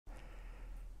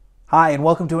Hi, and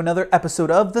welcome to another episode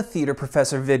of the Theater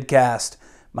Professor Vidcast.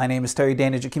 My name is Terry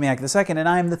Dana Jakimiak II, and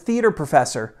I am the Theater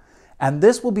Professor. And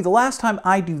this will be the last time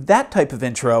I do that type of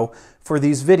intro for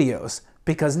these videos,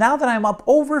 because now that I'm up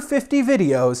over 50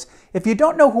 videos, if you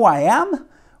don't know who I am,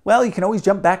 well, you can always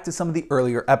jump back to some of the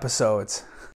earlier episodes.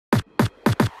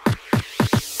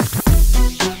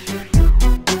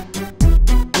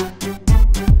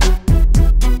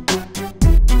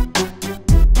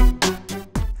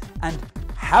 And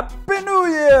Happy New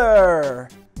Year!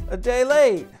 A day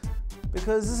late,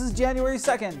 because this is January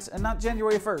 2nd and not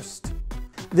January 1st.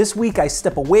 This week I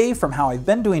step away from how I've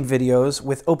been doing videos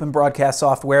with open broadcast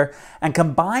software and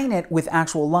combine it with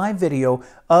actual live video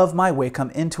of my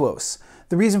Wacom Intuos.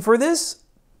 The reason for this?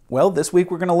 Well, this week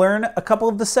we're going to learn a couple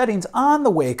of the settings on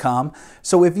the Wacom,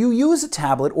 so if you use a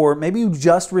tablet or maybe you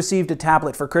just received a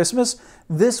tablet for Christmas,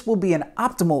 this will be an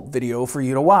optimal video for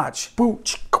you to watch.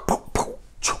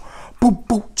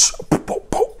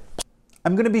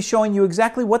 I'm going to be showing you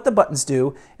exactly what the buttons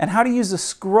do and how to use the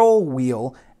scroll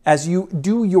wheel as you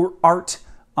do your art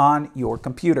on your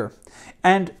computer.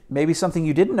 And maybe something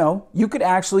you didn't know, you could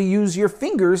actually use your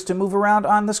fingers to move around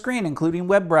on the screen, including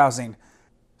web browsing.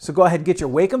 So go ahead and get your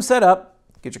Wacom set up,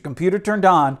 get your computer turned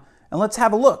on, and let's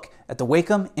have a look at the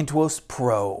Wacom Intuos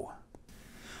Pro.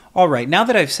 Alright, now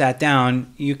that I've sat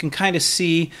down, you can kind of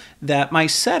see that my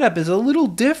setup is a little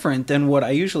different than what I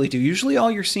usually do. Usually all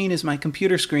you're seeing is my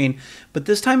computer screen, but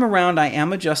this time around I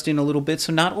am adjusting a little bit,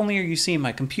 so not only are you seeing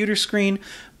my computer screen,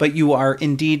 but you are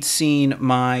indeed seeing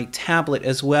my tablet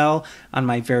as well on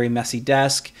my very messy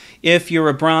desk. If you're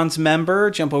a bronze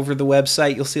member, jump over to the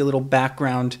website, you'll see a little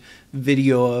background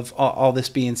video of all this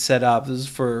being set up. This is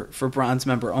for bronze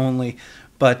member only.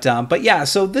 But yeah,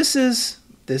 so this is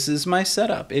my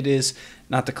setup. It is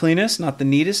not the cleanest, not the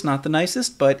neatest, not the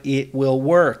nicest, but it will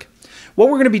work. What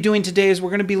we're going to be doing today is we're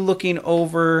going to be looking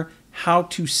over how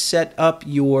to set up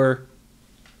your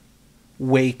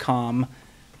Wacom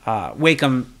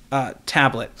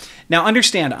tablet. Now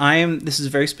understand, this is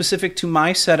very specific to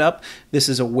my setup. This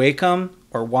is a Wacom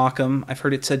or Wacom. I've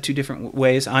heard it said two different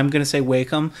ways. I'm going to say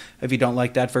Wacom. If you don't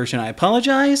like that version, I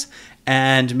apologize.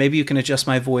 And maybe you can adjust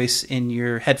my voice in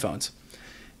your headphones.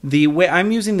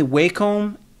 I'm using the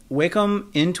Wacom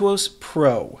Intuos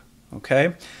Pro,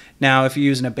 okay? Now, if you're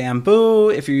using a Bamboo,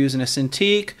 if you're using a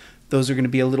Cintiq, those are going to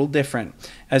be a little different.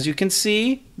 As you can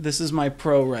see, this is my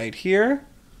Pro right here.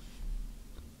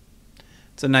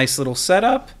 It's a nice little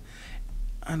setup,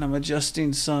 and I'm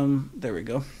adjusting some, there we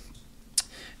go.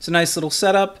 It's a nice little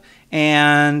setup,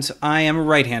 and I am a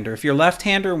right-hander. If you're a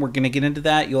left-hander, and we're going to get into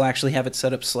that, you'll actually have it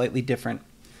set up slightly different.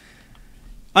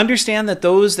 Understand that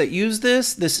those that use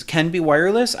this can be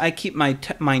wireless. I keep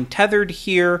mine tethered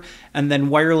here and then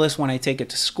wireless when I take it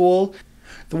to school.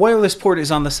 The wireless port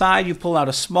is on the side. You pull out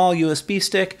a small USB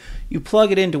stick, you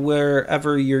plug it into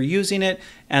wherever you're using it,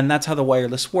 and that's how the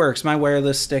wireless works. My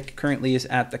wireless stick currently is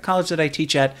at the college that I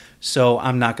teach at, so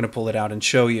I'm not going to pull it out and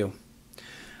show you.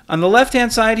 On the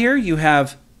left-hand side here, you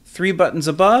have 3 buttons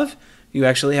above. You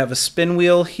actually have a spin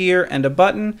wheel here and a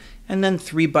button, and then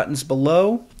 3 buttons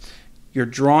below. Your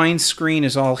drawing screen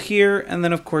is all here, and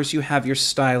then of course you have your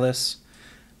stylus,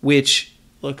 which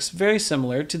looks very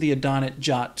similar to the Adonit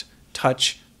Jot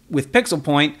Touch with Pixel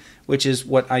Point, which is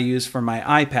what I use for my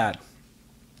iPad.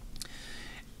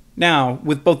 Now,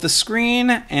 with both the screen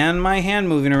and my hand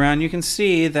moving around, you can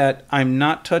see that I'm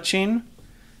not touching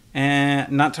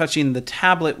the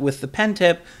tablet with the pen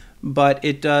tip, but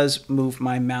it does move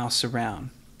my mouse around.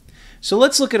 So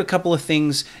let's look at a couple of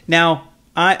things. Now,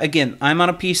 I'm on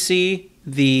a PC.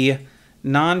 The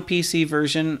non-PC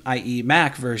version, i.e.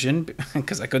 Mac version,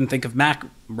 because I couldn't think of Mac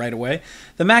right away,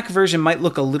 the Mac version might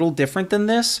look a little different than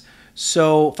this,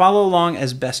 so follow along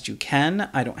as best you can.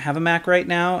 I don't have a Mac right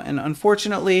now, and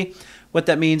unfortunately, what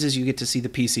that means is you get to see the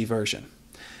PC version.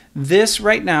 This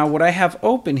right now, what I have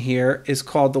open here, is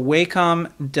called the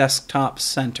Wacom Desktop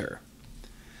Center.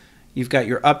 You've got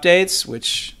your updates,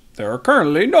 which there are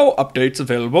currently no updates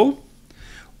available.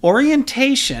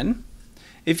 Orientation,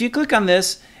 if you click on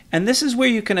this, and this is where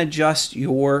you can adjust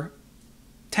your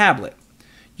tablet.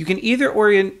 You can either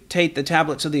orientate the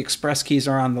tablet so the express keys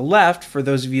are on the left, for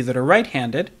those of you that are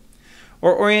right-handed,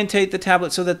 or orientate the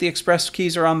tablet so that the express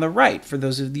keys are on the right, for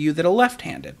those of you that are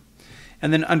left-handed.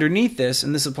 And then underneath this,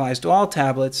 and this applies to all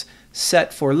tablets,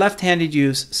 set for left-handed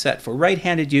use, set for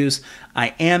right-handed use.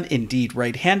 I am indeed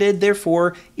right-handed,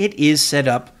 therefore it is set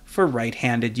up for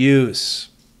right-handed use.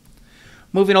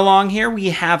 Moving along here,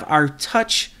 we have our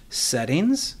touch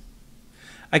settings.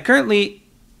 I know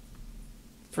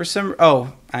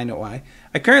why.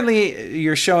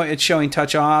 It's showing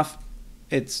touch off.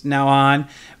 It's now on.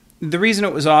 The reason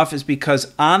it was off is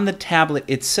because on the tablet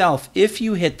itself, if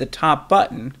you hit the top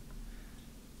button,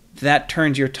 that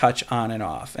turns your touch on and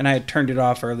off. And I had turned it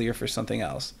off earlier for something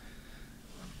else.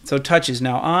 So touch is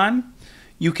now on.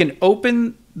 You can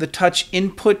open the touch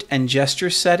input and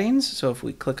gesture settings. So if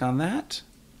we click on that,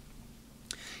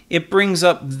 it brings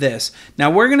up this. Now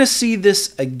we're going to see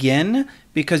this again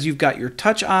because you've got your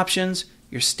touch options,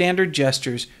 your standard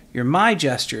gestures, your My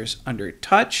Gestures under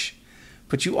touch,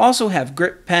 but you also have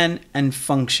grip pen and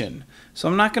function. So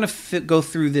I'm not going to go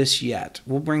through this yet.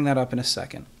 We'll bring that up in a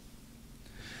second.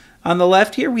 On the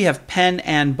left here, we have pen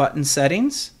and button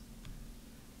settings.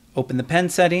 Open the pen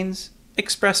settings,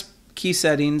 express key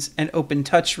settings, and open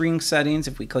touch ring settings.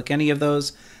 If we click any of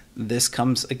those, this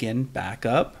comes again back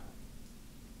up.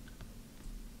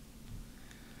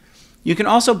 You can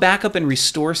also back up and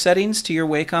restore settings to your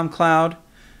Wacom Cloud.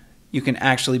 You can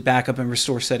actually back up and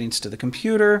restore settings to the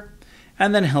computer.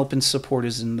 And then help and support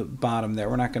is in the bottom there.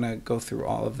 We're not going to go through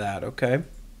all of that, okay?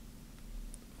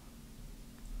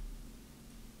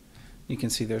 You can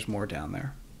see there's more down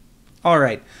there. All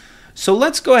right, so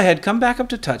let's go ahead, come back up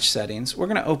to touch settings. We're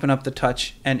going to open up the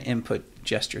touch and input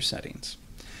gesture settings.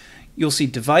 You'll see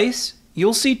device,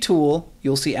 you'll see tool,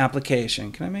 you'll see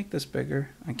application. Can I make this bigger?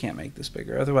 I can't make this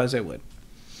bigger, otherwise I would.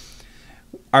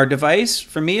 Our device,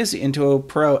 for me, is the Intuos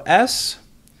Pro S.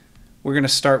 We're going to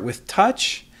start with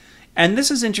touch. And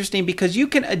this is interesting because you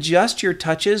can adjust your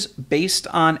touches based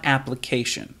on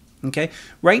application. Okay,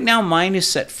 right now mine is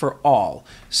set for all.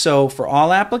 So for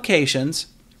all applications,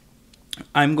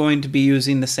 I'm going to be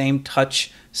using the same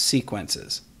touch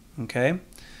sequences. Okay,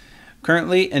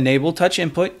 currently enable touch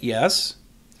input, yes.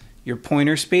 Your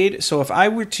pointer speed. So if I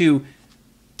were to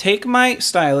take my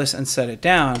stylus and set it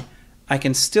down, I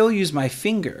can still use my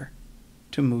finger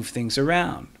to move things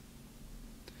around.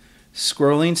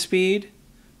 Scrolling speed,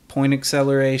 point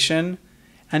acceleration,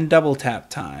 and double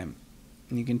tap time.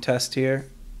 And you can test here.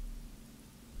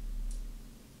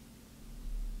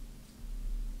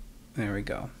 There we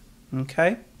go.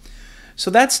 Okay.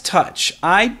 So that's touch.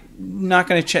 I'm not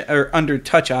going to or under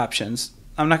touch options,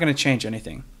 I'm not going to change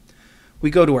anything. We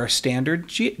go to our standard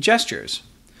gestures.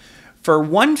 For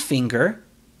one finger,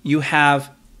 you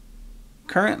have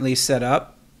currently set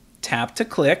up tap to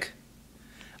click.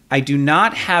 I do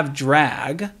not have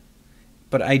drag,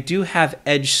 but I do have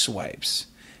edge swipes,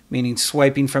 meaning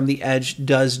swiping from the edge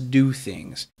does do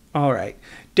things. All right,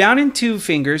 down in two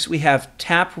fingers, we have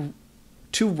tap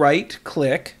to right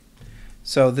click.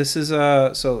 So this is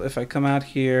so if I come out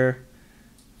here,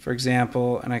 for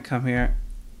example, and I come here,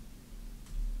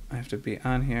 I have to be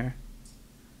on here,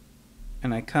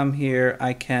 and I come here,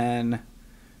 I can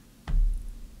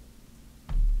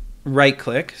right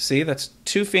click. See, that's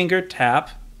two finger tap.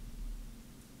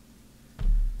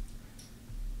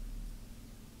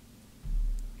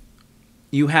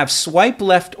 You have swipe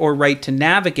left or right to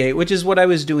navigate, which is what I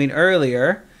was doing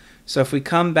earlier. So if we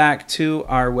come back to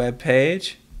our web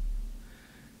page,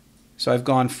 so I've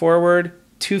gone forward,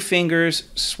 two fingers,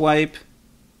 swipe,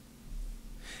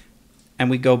 and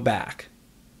we go back.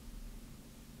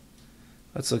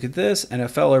 Let's look at this,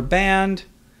 NFL or band.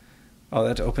 Oh,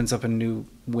 that opens up a new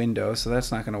window, so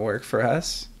that's not going to work for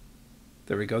us.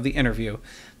 There we go, the interview.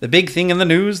 The big thing in the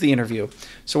news, the interview.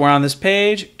 So we're on this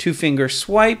page, two finger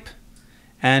swipe,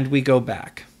 and we go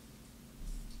back.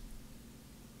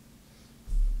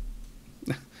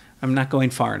 I'm not going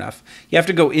far enough. You have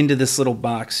to go into this little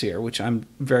box here, which I'm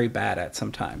very bad at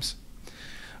sometimes.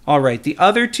 All right, the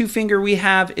other two finger we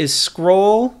have is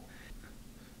scroll.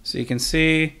 So you can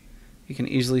see, you can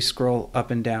easily scroll up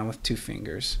and down with two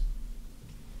fingers.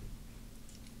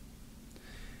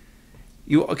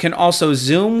 You can also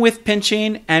zoom with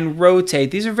pinching and rotate.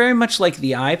 These are very much like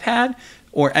the iPad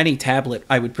or any tablet,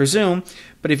 I would presume.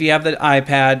 But if you have the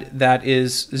iPad, that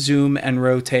is zoom and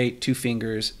rotate, two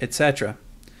fingers, etc.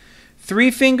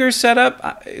 Three finger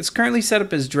setup, it's currently set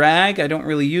up as drag. I don't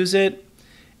really use it.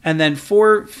 And then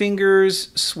four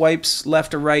fingers swipes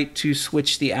left or right to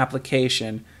switch the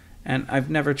application. And I've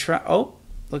never tried, oh,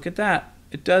 look at that.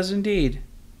 It does indeed.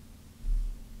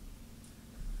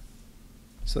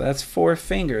 So that's four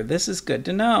finger. This is good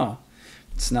to know.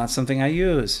 It's not something I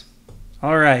use.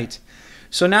 All right.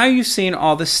 So now you've seen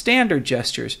all the standard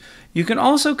gestures. You can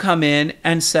also come in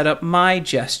and set up My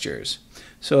Gestures.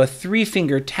 So a three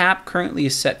finger tap currently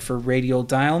is set for radial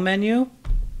dial menu.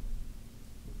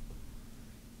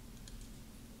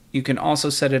 You can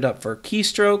also set it up for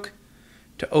keystroke,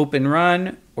 to open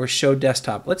run, or show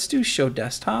desktop. Let's do show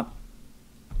desktop.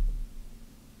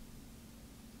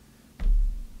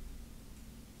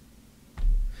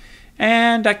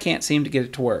 And I can't seem to get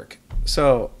it to work.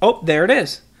 So, oh, there it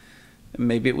is.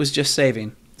 Maybe it was just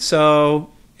saving.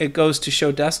 So it goes to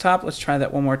show desktop. Let's try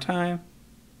that one more time.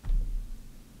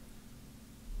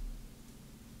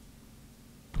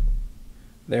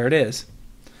 There it is.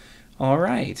 All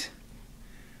right.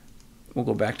 We'll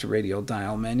go back to radial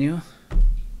dial menu.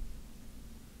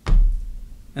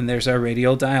 And there's our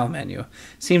radial dial menu.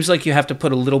 Seems like you have to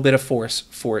put a little bit of force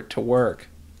for it to work.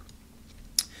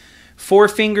 4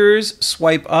 fingers,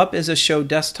 swipe up is a show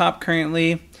desktop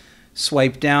currently.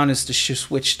 Swipe down is to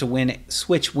switch Win8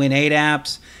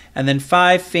 apps. And then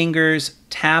 5 fingers,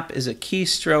 tap is a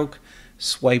keystroke.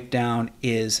 Swipe down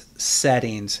is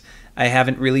settings. I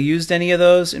haven't really used any of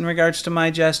those in regards to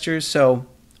my gestures, so,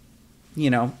 you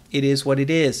know, it is what it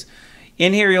is.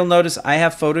 In here, you'll notice I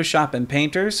have Photoshop and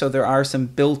Painter, so there are some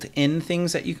built-in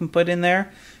things that you can put in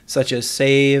there, such as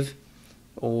save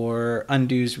or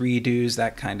undos, redos,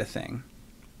 that kind of thing.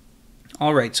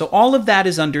 All right, so all of that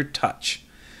is under touch.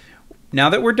 Now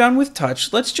that we're done with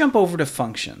touch, let's jump over to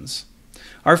functions.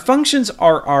 Our functions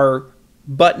are our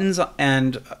buttons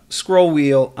and scroll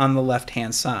wheel on the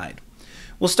left-hand side.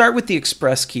 We'll start with the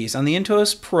express keys. On the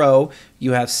Intuos Pro,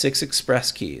 you have 6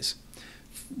 express keys.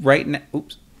 Right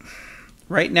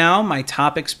now, my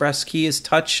top express key is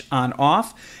touch on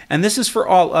off, and this is for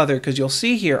all other, because you'll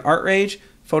see here, ArtRage,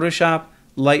 Photoshop,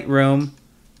 Lightroom,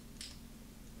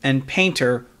 and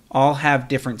Painter all have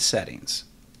different settings.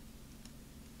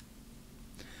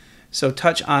 So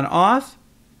touch on off.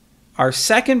 Our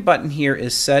second button here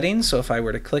is settings, so if I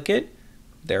were to click it,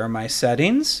 there are my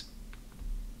settings.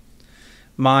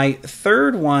 My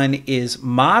third one is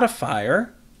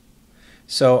modifier.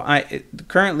 So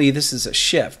currently this is a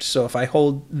shift. So if I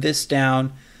hold this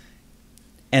down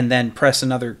and then press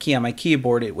another key on my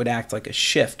keyboard, it would act like a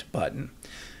shift button.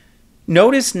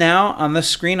 Notice now on the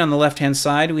screen on the left-hand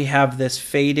side, we have this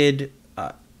faded,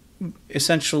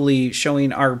 essentially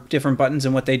showing our different buttons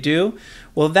and what they do.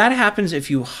 Well, that happens if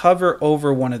you hover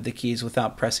over one of the keys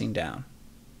without pressing down.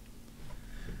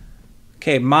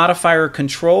 Okay, modifier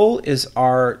control is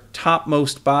our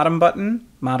topmost bottom button.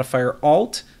 Modifier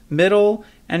alt, middle,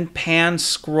 and pan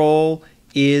scroll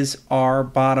is our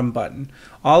bottom button.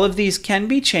 All of these can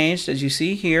be changed, as you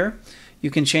see here.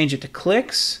 You can change it to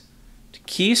clicks, to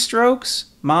keystrokes,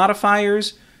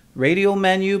 modifiers, radial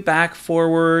menu, back,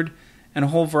 forward, and a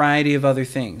whole variety of other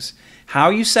things. How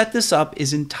you set this up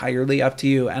is entirely up to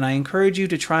you, and I encourage you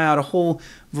to try out a whole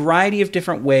variety of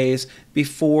different ways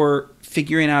before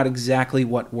figuring out exactly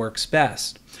what works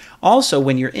best. Also,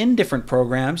 when you're in different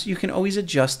programs, you can always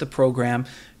adjust the program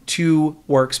to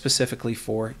work specifically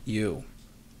for you.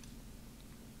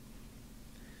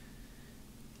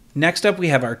 Next up, we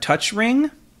have our touch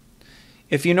ring.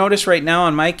 If you notice right now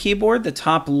on my keyboard, the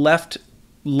top left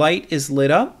light is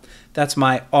lit up. That's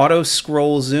my auto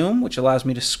scroll zoom, which allows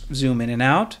me to zoom in and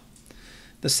out.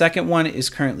 The second one is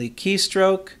currently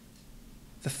keystroke.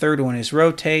 The third one is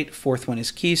rotate. Fourth one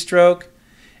is keystroke.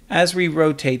 As we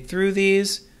rotate through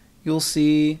these, you'll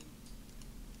see,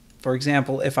 for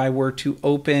example, if I were to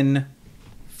open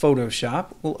Photoshop,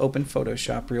 we'll open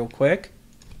Photoshop real quick.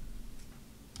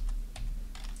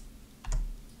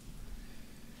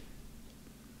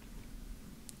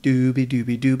 Doobie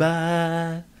doobie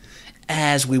doobah.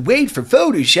 As we wait for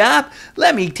Photoshop,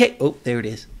 let me take, oh, there it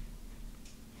is.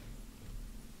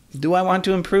 Do I want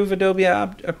to improve Adobe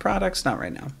products? Not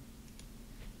right now. I'm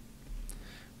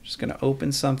just going to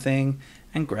open something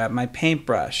and grab my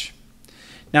paintbrush.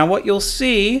 Now what you'll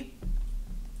see,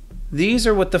 these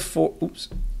are what the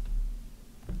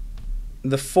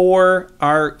four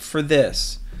are for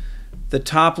this. The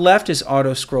top left is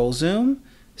auto scroll zoom,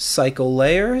 cycle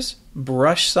layers,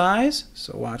 brush size,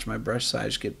 so watch my brush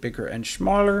size get bigger and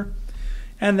smaller,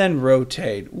 and then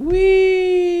rotate.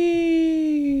 Whee!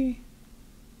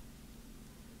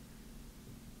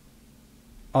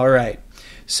 All right,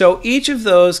 so each of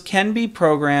those can be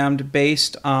programmed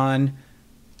based on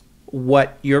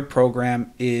what your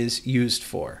program is used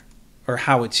for, or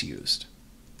how it's used.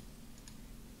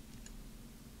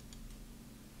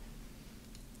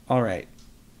 All right,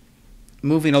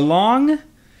 moving along,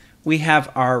 we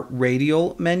have our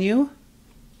radial menu.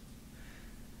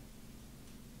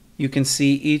 You can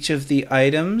see each of the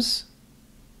items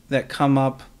that come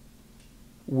up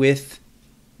with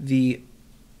the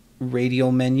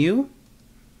radial menu.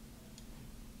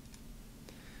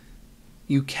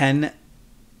 You can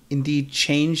indeed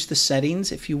change the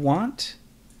settings if you want.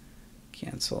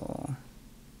 Cancel.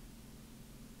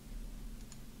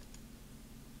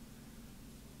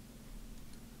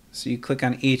 So you click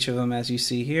on each of them as you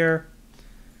see here,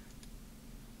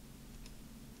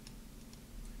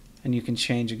 and you can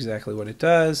change exactly what it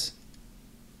does.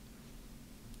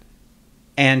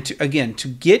 And again, to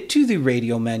get to the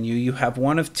radial menu, you have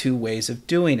one of two ways of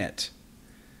doing it.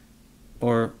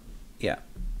 Or, yeah.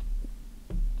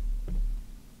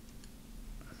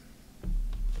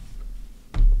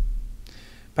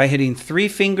 By hitting 3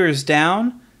 fingers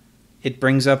down, it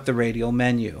brings up the radial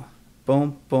menu.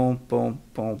 Boom, boom, boom,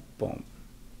 boom, boom.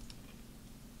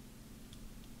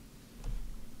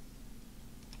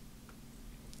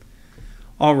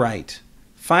 All right.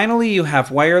 Finally, you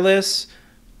have wireless,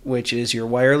 which is your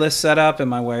wireless setup, and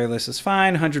my wireless is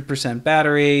fine, 100%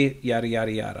 battery, yada,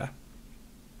 yada, yada.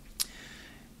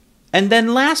 And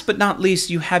then last but not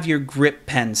least, you have your grip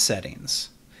pen settings.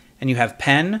 And you have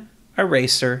pen,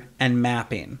 eraser, and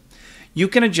mapping. You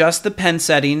can adjust the pen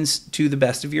settings to the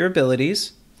best of your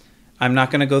abilities. I'm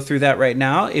not going to go through that right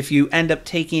now. If you end up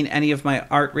taking any of my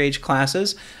ArtRage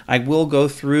classes, I will go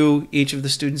through each of the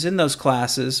students in those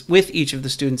classes, with each of the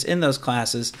students in those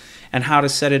classes, and how to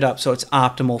set it up so it's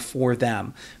optimal for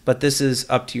them. But this is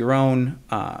up to your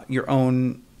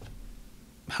own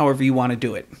however you want to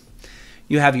do it.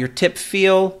 You have your tip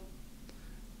feel.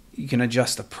 You can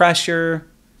adjust the pressure.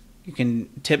 You can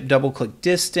tip, double-click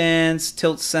distance,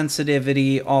 tilt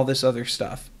sensitivity, all this other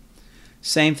stuff.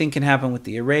 Same thing can happen with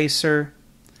the eraser.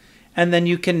 And then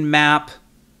you can map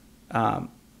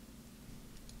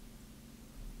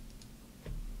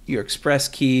your express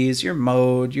keys, your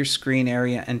mode, your screen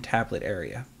area, and tablet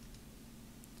area.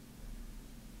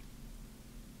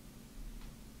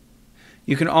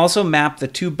 You can also map the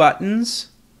 2 buttons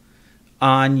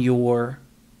on your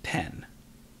pen.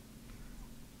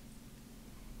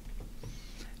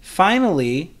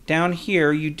 Finally, down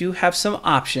here, you do have some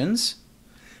options,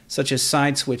 such as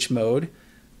side switch mode,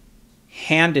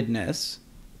 handedness,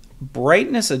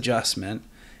 brightness adjustment,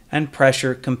 and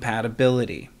pressure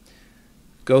compatibility.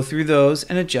 Go through those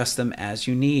and adjust them as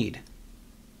you need.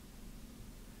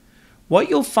 What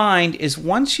you'll find is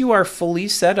once you are fully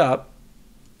set up,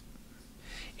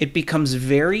 it becomes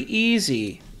very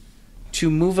easy to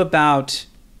move about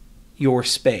your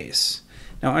space.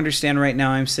 Now understand right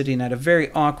now I'm sitting at a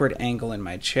very awkward angle in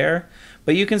my chair,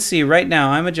 but you can see right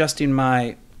now I'm adjusting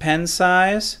my pen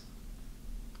size.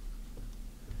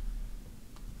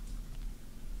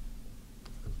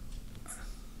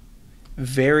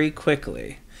 Very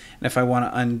quickly. And if I want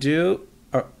to undo,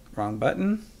 oh, wrong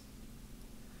button.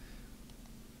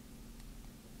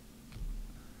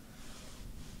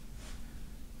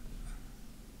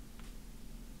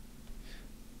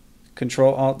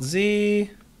 Control-Alt-Z.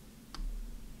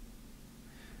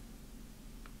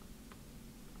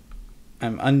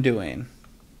 I'm undoing.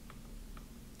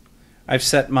 I've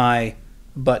set my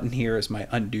button here as my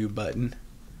undo button.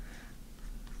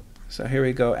 So here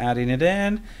we go, adding it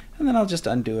in, and then I'll just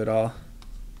undo it all.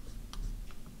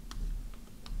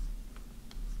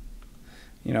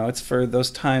 You know, it's for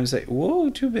those times that, whoa,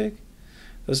 too big.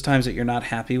 Those times that you're not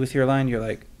happy with your line, you're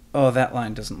like, oh, that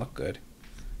line doesn't look good.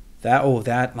 Oh,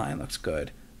 that line looks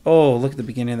good. Oh, look at the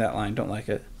beginning of that line, don't like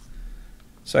it.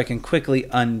 So I can quickly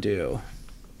undo.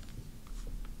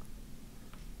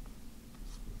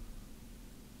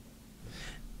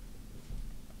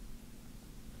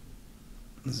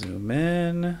 Zoom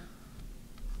in.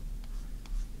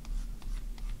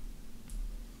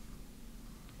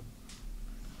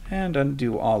 And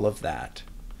undo all of that.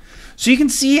 So you can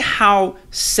see how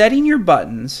setting your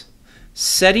buttons,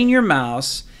 setting your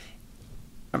mouse,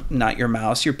 not your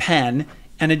mouse, your pen,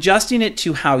 and adjusting it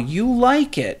to how you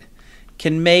like it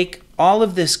can make all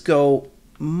of this go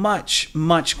much,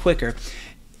 much quicker.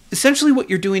 Essentially what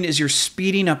you're doing is you're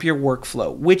speeding up your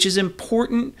workflow, which is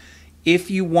important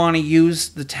if you want to use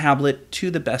the tablet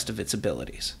to the best of its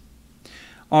abilities.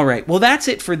 All right, well that's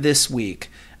it for this week.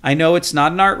 I know it's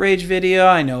not an ArtRage video,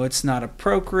 I know it's not a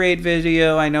Procreate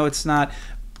video, I know it's not,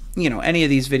 you know, any of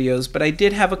these videos, but I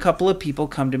did have a couple of people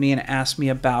come to me and ask me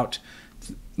about,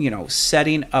 you know,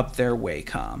 setting up their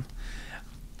Wacom.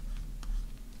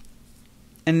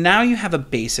 And now you have a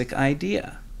basic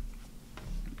idea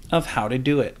of how to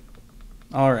do it.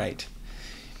 All right.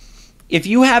 If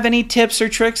you have any tips or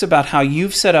tricks about how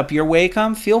you've set up your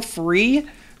Wacom, feel free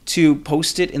to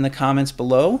post it in the comments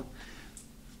below.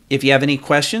 If you have any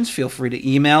questions, feel free to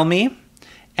email me.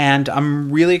 And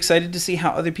I'm really excited to see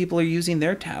how other people are using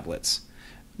their tablets.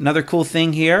 Another cool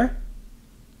thing here,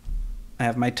 I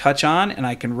have my touch on and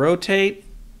I can rotate,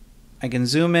 I can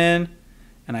zoom in,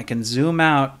 and I can zoom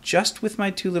out just with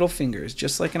my 2 little fingers,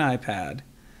 just like an iPad.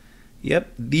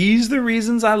 Yep, these are the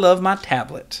reasons I love my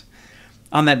tablet.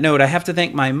 On that note, I have to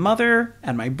thank my mother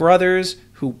and my brothers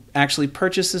who actually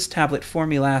purchased this tablet for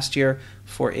me last year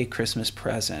for a Christmas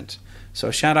present. So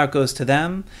a shout out goes to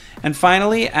them. And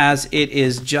finally, as it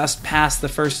is just past the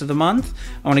first of the month,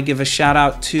 I want to give a shout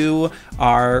out to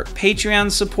our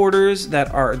Patreon supporters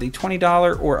that are the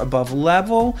 $20 or above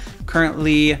level.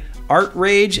 Currently,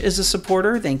 ArtRage is a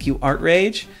supporter. Thank you,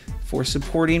 ArtRage, for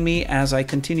supporting me as I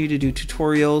continue to do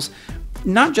tutorials,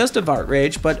 not just of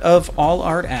ArtRage, but of all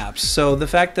art apps. So the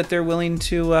fact that they're willing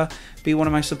to be one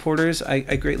of my supporters,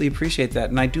 I greatly appreciate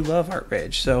that. And I do love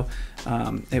ArtRage, so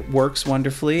it works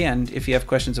wonderfully. And if you have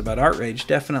questions about ArtRage,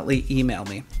 definitely email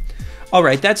me. All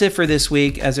right, that's it for this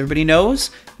week. As everybody knows,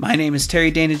 my name is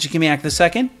Terry Dana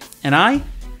Jakimiak II, and I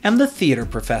am the Theater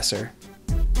Professor.